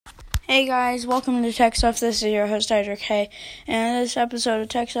Hey guys, welcome to Tech Stuff. This is your host, HydroSquad, and in this episode of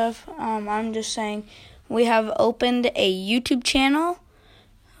Tech Stuff, I'm just saying we have opened a YouTube channel,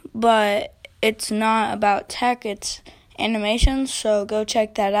 but it's not about tech, it's animations, so go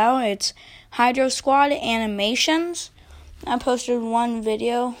check that out. It's HydroSquad Animations. I posted two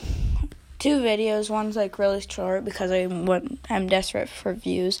videos. One's like really short because I'm desperate for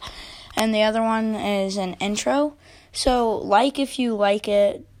views, and the other one is an intro. So like if you like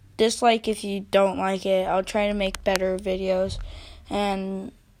it, dislike if you don't like it. I'll try to make better videos,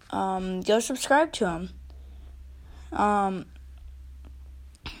 and go subscribe to them.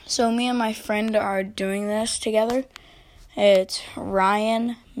 So me and my friend are doing this together. It's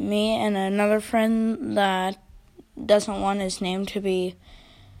Ryan, me, and another friend that doesn't want his name to be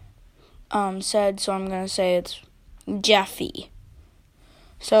said, so I'm going to say it's Jeffy.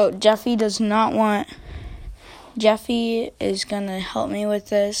 So Jeffy is going to help me with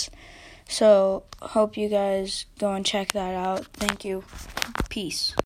this. So hope you guys go and check that out. Thank you. Peace.